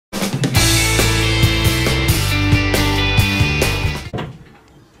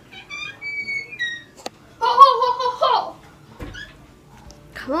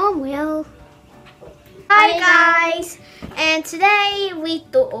today we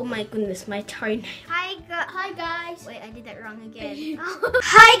thought, oh my goodness, my tone. Hi guys. Wait, I did that wrong again.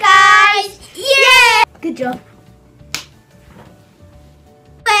 Hi guys! Yeah! Good job.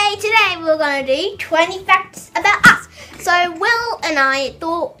 Okay, today we're gonna do 20 facts about us. So Will and I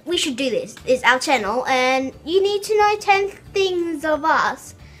thought we should do this. It's our channel and you need to know 10 things of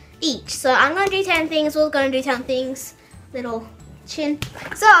us each. So I'm gonna do 10 things, Will's gonna do 10 things. Little chin.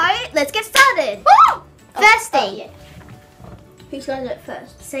 So let's get started. Woo! First thing. Yeah. Who's going to do it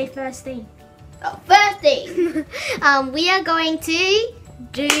first? Say first thing. Oh, first thing. We are going to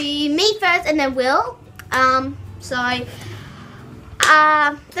do me first and then Will. The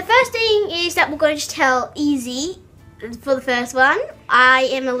first thing is that we're going to tell easy for the first one. I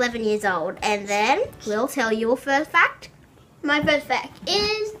am 11 years old, and then we'll tell your first fact. My first fact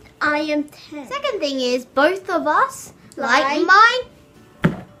is I am 10. Second thing is both of us like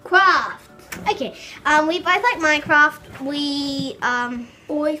Minecraft. Okay, we both like Minecraft. We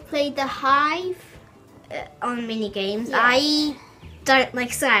Always played the Hive. On mini games. Yeah. I don't like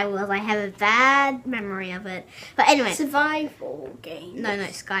Skywars. I have a bad memory of it. But anyway, Survival game. no,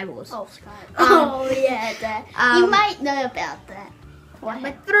 Skywars. Oh, Skywars. Yeah, that. You might know about that.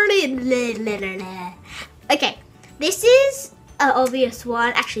 Okay, this is an obvious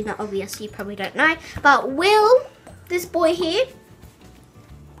one. Actually, not obvious. You probably don't know. But Will, this boy here,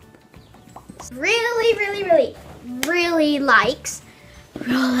 really likes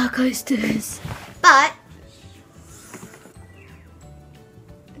roller coasters. But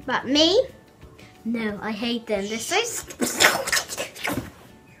me, no, I hate them. They're so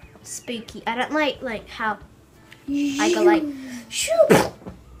spooky. I don't like how I go like shoo.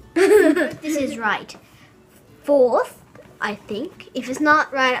 This is right. Fourth, I think. If it's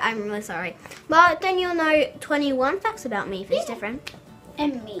not right, I'm really sorry. But then you'll know 21 facts about me if it's different.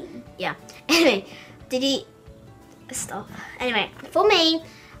 And me. Yeah. Anyway, did he stop? Anyway, for me,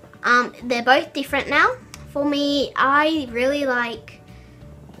 they're both different now. For me, I really like.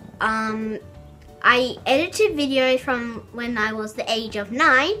 I edited videos from when I was the age of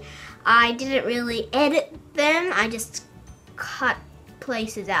 9. I didn't really edit them. I just cut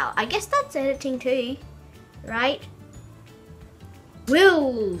places out. I guess that's editing too, right?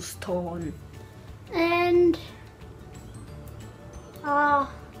 Will's turn. And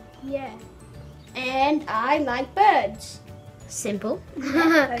yeah. And I like birds. Simple.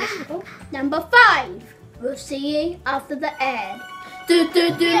 Very simple. Number 5. We'll see you after the ad. Get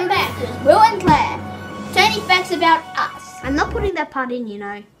back to Will and Claire. 20 facts about us. I'm not putting that part in, you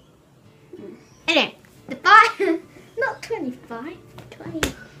know. Anyway, the 5, not 25,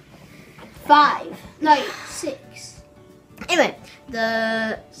 5. No, 6. Anyway,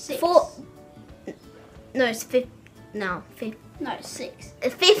 the 6. 4, no, it's 5, no, 5. No, 6.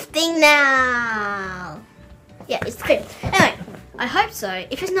 It's 15 now. Yeah, it's 5. Anyway, I hope so.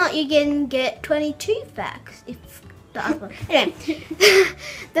 If it's not, you can get 22 facts. If the other one. Anyway,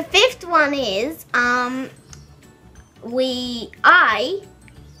 the 5th one is I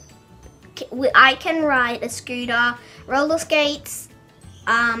can ride a scooter, roller skates.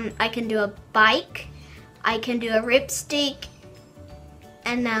 I can do a bike. I can do a ripstick,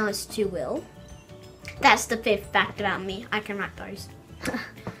 and now it's to Will. That's the 5th fact about me. I can write those.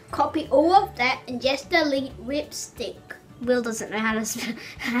 Copy all of that and just delete ripstick. Will doesn't know how to.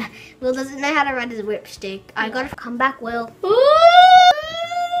 Will doesn't know how to ride his whipstick. I gotta come back, Will. He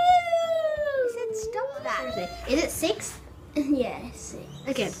said stop that. Is it 6? Yeah, 6.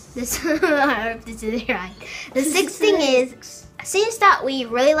 Okay. This. I hope this is right. The 6th thing is, since that we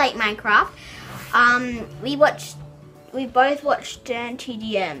really like Minecraft, we both watched Dan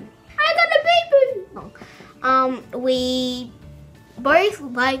TDM. I got a baby. We both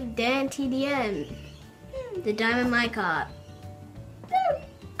like Dan TDM. The Diamond Minecart. I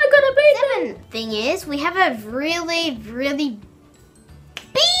got a baby. 7th thing is, we have a really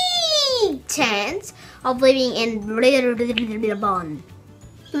big chance of living in Brisbane.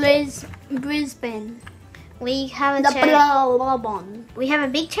 Brisbane. We have a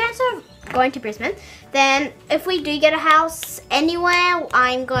big chance of going to Brisbane. Then, if we do get a house anywhere,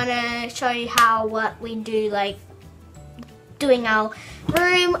 I'm gonna show you what we do, like doing our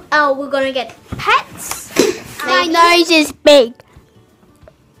room. Oh, we're gonna get pets. My nose is big.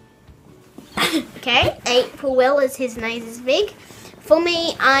 Okay, 8 for Will is his nose is big. For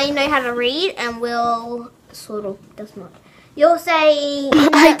me, I know how to read, and Will sort of does not. You're saying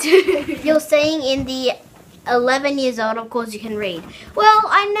I do. You're saying in the 11 years old, of course you can read. Well,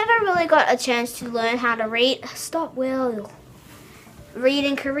 I never really got a chance to learn how to read. Stop, Will. Read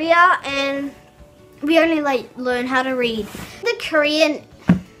in Korea, and we only learn how to read.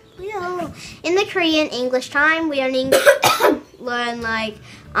 In the Korean English time, we only learn like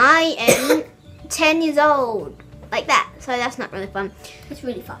I am 10 years old, like that. So that's not really fun. It's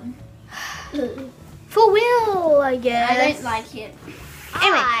really fun. For Will, I guess. I don't like it.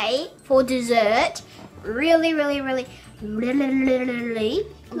 Anyway, for dessert, really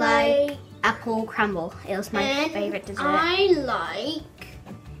like apple crumble. It was my favorite dessert. I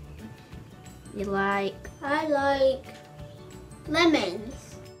like lemons.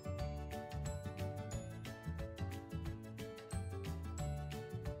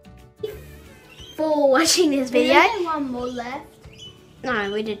 For watching this video. There's one more left.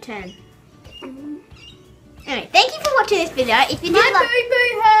 No, we did 10. Anyway, thank you for watching this video. If you did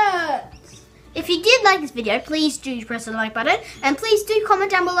boo hurts. If you did like this video, please do press the like button. And please do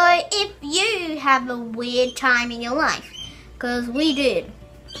comment down below if you have a weird time in your life. Because we did.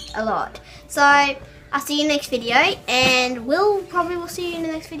 A lot. So, I'll see you next video. And we'll probably see you in the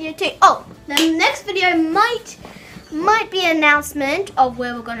next video too. Oh, the next video might be an announcement of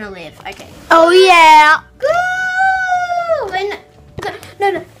where we're going to live. Okay. Oh yeah. Woo!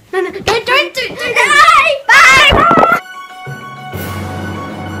 No, don't do that.